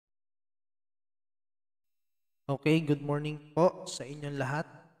Okay, good morning po sa inyong lahat,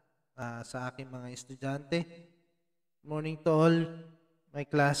 sa aking mga estudyante. Good morning to all my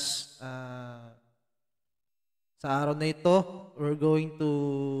class. Sa araw na ito, we're going to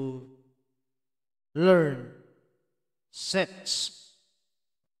learn sets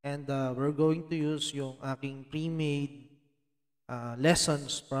and we're going to use yung aking pre-made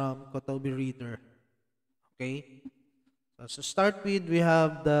lessons from Kotobi Reader. Okay? So to start with, we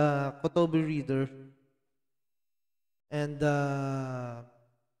have the Kotobi Reader. And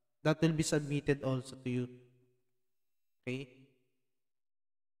that will be submitted also to you. Okay?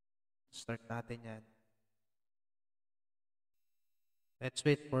 Start natin yan. Let's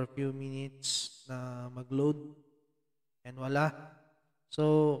wait for a few minutes na mag-load. And wala.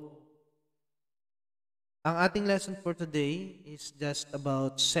 So, ang ating lesson for today is just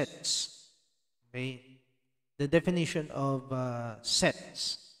about sets. Okay? The definition of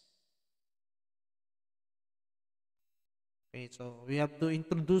sets. Okay, so we have to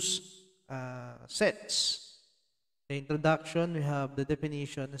introduce sets. The introduction, we have the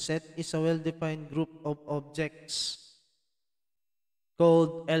definition. A set is a well-defined group of objects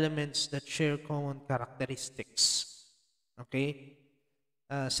called elements that share common characteristics. Okay?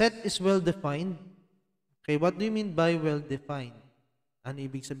 Set is well-defined. Okay, what do you mean by well-defined? Ano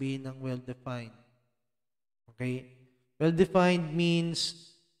ibig sabihin ng well-defined? Okay? Well-defined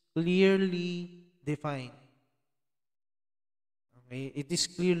means clearly defined. Okay, it is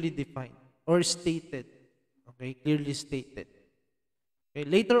clearly defined or stated. Okay, clearly stated. Okay,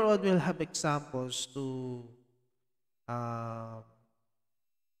 later on we'll have examples to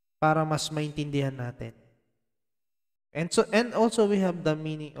para mas maintindihan natin. And also we have the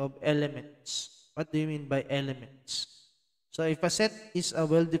meaning of elements. What do you mean by elements? So if a set is a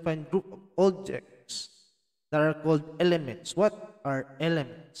well-defined group of objects that are called elements, what are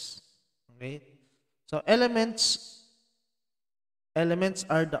elements? Okay, so elements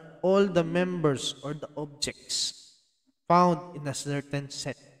are all the members or the objects found in a certain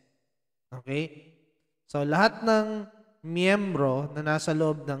set. Okay? So, lahat ng miyembro na nasa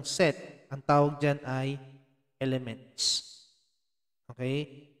loob ng set, ang tawag dyan ay elements.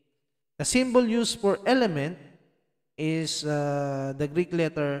 Okay? The symbol used for element is the Greek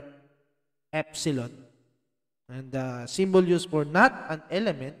letter epsilon. And the symbol used for not an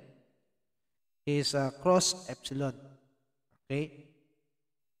element is cross epsilon. Okay?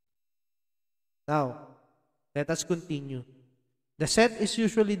 Now, let us continue. The set is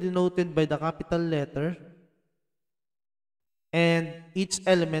usually denoted by the capital letter and its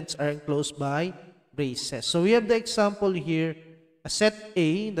elements are enclosed by braces. So we have the example here, a set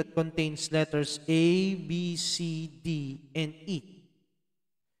A that contains letters A, B, C, D, and E.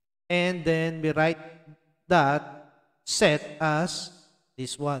 And then we write that set as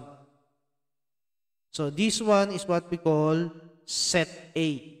this one. So this one is what we call set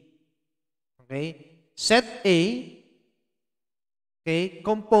A. Okay? Set A, okay,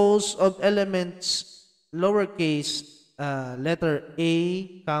 composed of elements lowercase letter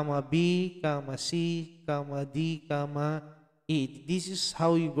A, comma B, comma C, comma D, comma E. This is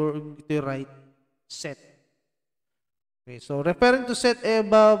how you're going to write set. Okay, so referring to set A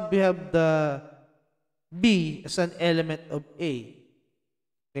above, we have the B as an element of A.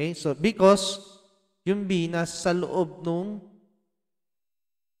 Okay, so because yung B nasa loob nung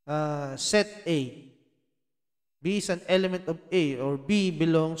set A. B is an element of A or B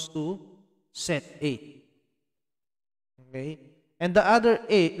belongs to set A. Okay? And the other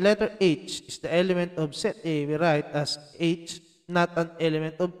A, letter H is the element of set A. We write as H, not an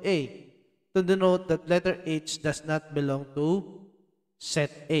element of A, to denote that letter H does not belong to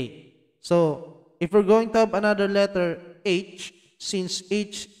set A. So, if we're going to have another letter H, since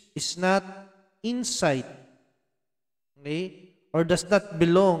H is not inside, okay, or does not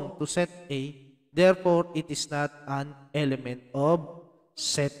belong to set A, therefore it is not an element of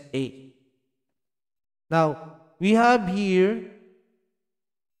set A. Now, we have here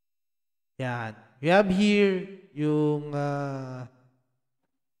yung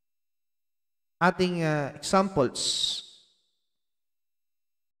ating examples.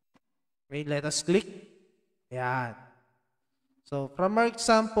 Okay, let us click. Yan. So, from our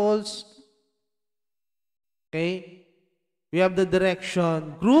examples, okay, we have the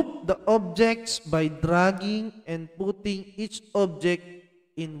direction, group the objects by dragging and putting each object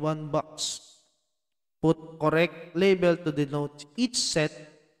in one box. Put correct label to denote each set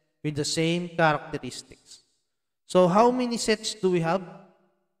with the same characteristics. So how many sets do we have?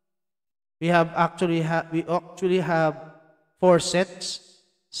 We actually have 4 sets.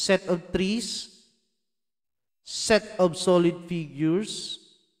 Set of trees, set of solid figures,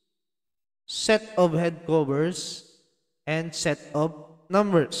 set of head covers, and set of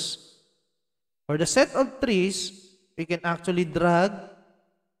numbers. For the set of trees, we can actually drag,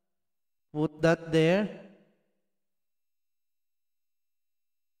 put that there.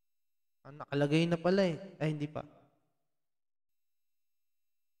 Nakalagay na pala eh. Ay, hindi pa.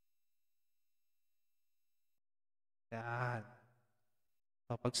 Yan.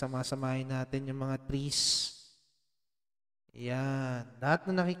 So, pagsama-samahin natin yung mga trees. Yan. Lahat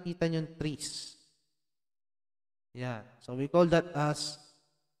na nakikita nyo yung trees. Yan. So, we call that as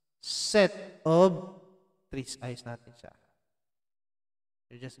set of trees. Ayos natin siya.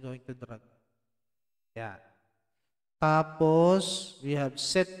 You're just going to drag. Yan. Tapos, we have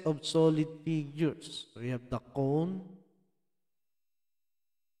set of solid figures. So, we have the cone.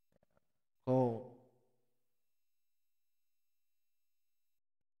 Cone.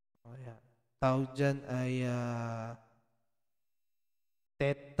 O, yan. Tawag dyan ay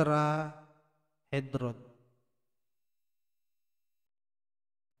tetrahedron.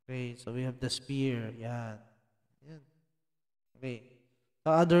 Okay, so we have the sphere. Yan. Yan. Okay.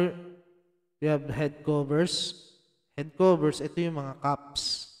 The other, we have head covers. Head covers, ito yung mga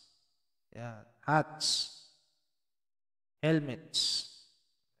caps. Yan. Hats. Helmets.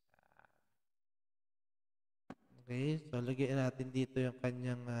 Okay, so lagyan natin dito yung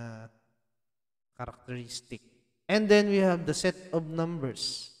kanyang characteristic. And then we have the set of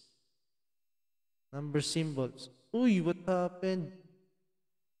numbers. Number symbols. Uy, what happened?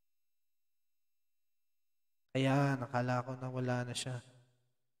 Ayan, nakala ko na wala na siya.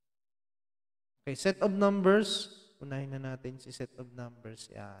 Okay, set of numbers. Unahin na natin si set of numbers.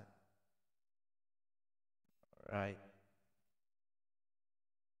 Yan. Alright.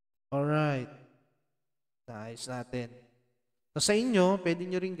 Alright. Naayos natin. So, sa inyo, pwede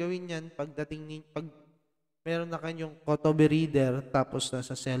nyo rin gawin yan pag meron na kanyong Kotobe reader tapos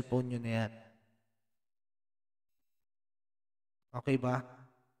nasa cellphone nyo na yan. Okay ba?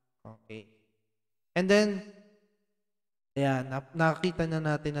 Okay. And then, ayan, nakita na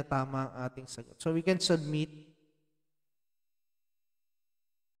natin na tama ang ating sagot. So, we can submit.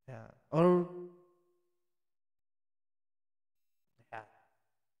 Ayan. Or, ayan.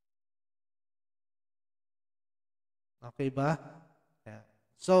 Okay ba? Ayan.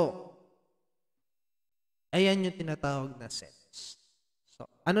 So, ayan yung tinatawag na sets. So,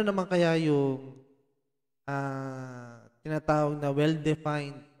 ano naman kaya yung tinatawag na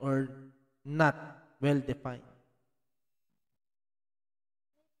well-defined or not well-defined?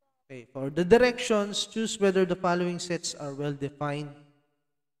 Okay, for the directions, choose whether the following sets are well-defined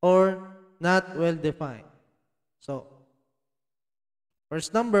or not well-defined. So,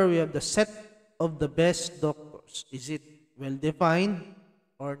 first number, we have the set of the best doctors. Is it well-defined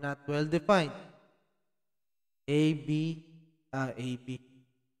or not well-defined? A, B.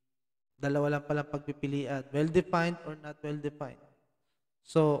 Dalawa lang palang pagpipilian. Well-defined or not well-defined.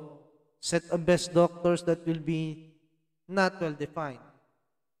 So, set of best doctors that will be not well-defined.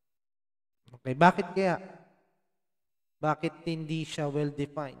 Okay, bakit kaya? Bakit hindi siya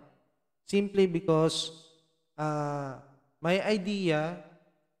well-defined? Simply because my idea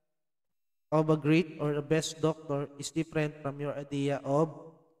of a great or a best doctor is different from your idea of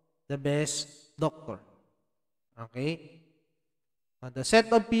the best doctor. Okay? The set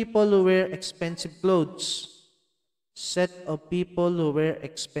of people who wear expensive clothes. Set of people who wear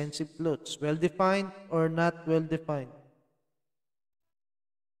expensive clothes. Well-defined or not well-defined?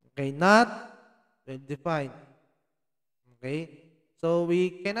 Okay, not well-defined. Okay? So,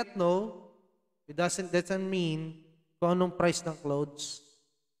 we cannot know. It doesn't mean kung anong price ng clothes.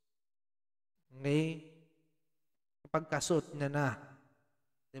 Okay? Kapag kasot na.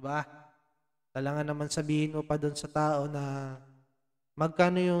 Diba? Kailangan naman sabihin mo pa doon sa tao na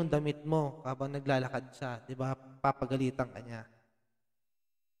magkano yung damit mo habang naglalakad siya. Diba? Papagalitan ka niya.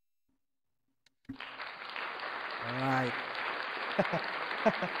 Alright.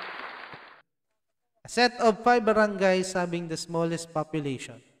 A set of 5 barangays having the smallest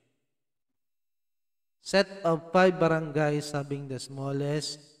population. Set of 5 barangays having the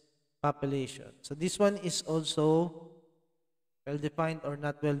smallest population. So this one is also well-defined or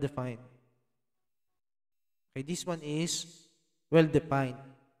not well-defined. Okay, this one is well-defined.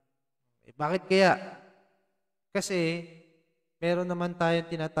 Okay, bakit kaya? Kasi meron naman tayong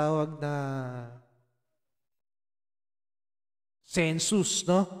tinatawag na census,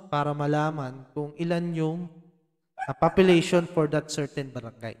 no? Para malaman kung ilan yung population for that certain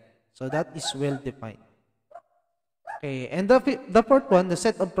barangay. So that is well-defined. Okay, and the fourth one, the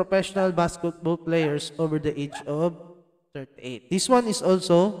set of professional basketball players over the age of 38. This one is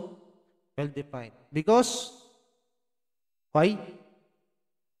also well-defined. Because, why?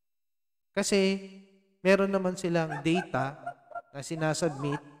 Kasi meron naman silang data na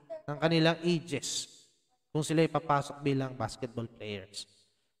sinasubmit ng kanilang ages kung sila ipapasok bilang basketball players.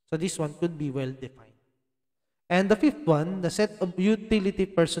 So this one could be well defined. And the fifth one, the set of utility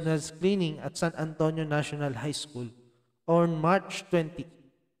personnel screening at San Antonio National High School on March 20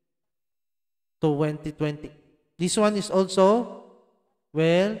 to 2020. This one is also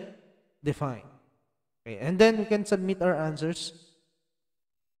well defined. Okay, and then we can submit our answers.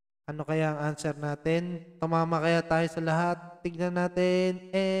 Ano kaya ang answer natin? Tumama kaya tayo sa lahat? Tignan natin.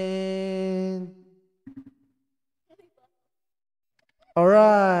 And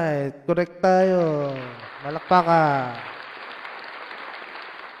alright, correct tayo. Malakpakan.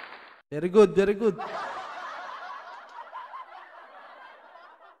 Very good, very good.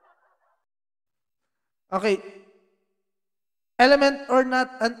 Okay. Element or not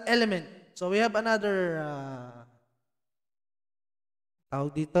an element? So we have another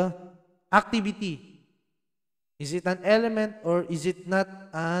tawag dito, activity. Is it an element or is it not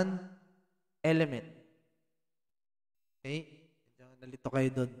an element? Okay? Nalito kayo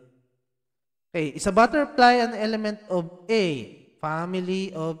doon. Okay, is a butterfly an element of a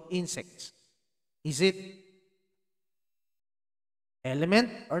family of insects? Is it element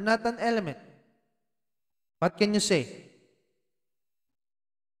or not an element? What can you say?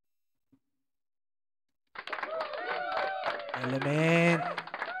 Element.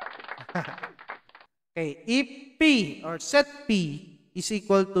 Okay, if P or set P is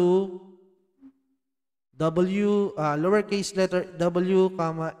equal to W, lowercase letter W,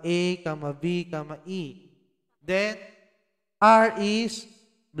 comma A, comma V, comma E, then R is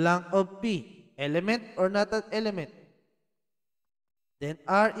blank of P. Element or not an element? Then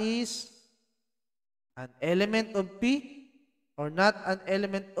R is an element of P or not an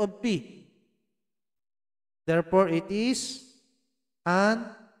element of P. Therefore, it is not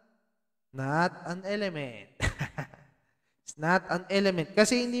an element. It's not an element.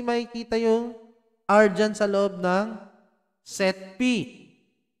 Kasi hindi makikita yung R dyan sa loob ng set P.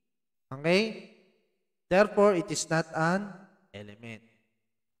 Okay? Therefore, it is not an element.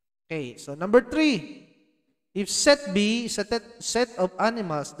 Okay, so number 3. If set B is a set of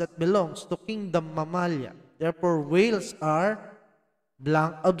animals that belongs to kingdom Mammalia, therefore whales are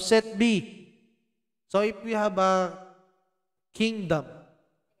blank of set B. So if we have a kingdom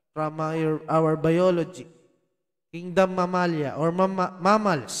from our biology, kingdom Mammalia or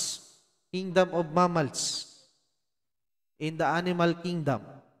mammals, kingdom of mammals in the animal kingdom.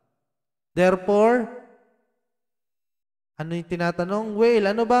 Therefore, ano yung tinatanong?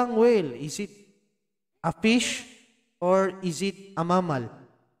 Whale. Ano ba ang whale? Is it a fish or is it a mammal?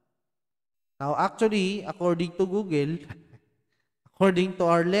 Now, actually, according to Google, according to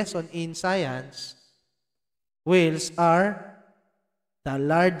our lesson in science, whales are the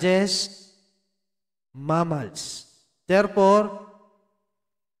largest mammals. Therefore,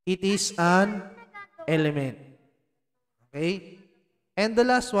 it is an element. Okay? And the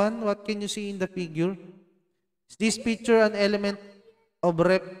last one, what can you see in the figure? Is this picture an element of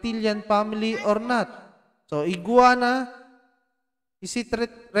reptilian family or not? So, iguana, is it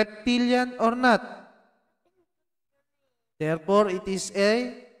reptilian or not? Therefore, it is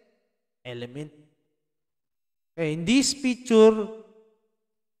a element. Okay, in this picture,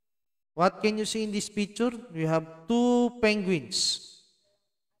 what can you see in this picture? We have 2 penguins.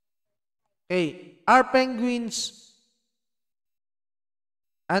 Okay, are penguins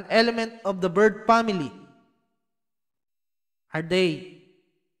an element of the bird family? Are they?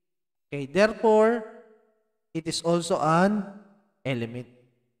 Okay, therefore, it is also an element.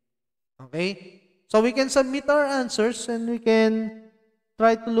 Okay? So, we can submit our answers and we can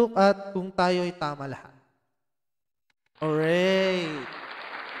try to look at kung tayo ay tama lahat. Alright.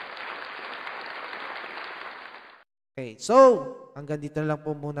 Okay, so, hanggang dito lang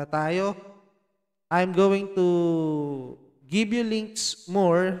po muna tayo. I'm going to give you links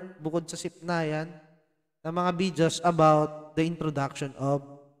more, bukod sa sipnayan, na mga videos about the introduction of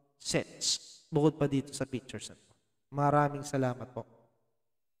sets. Bukod pa dito sa pictures. Maraming salamat po.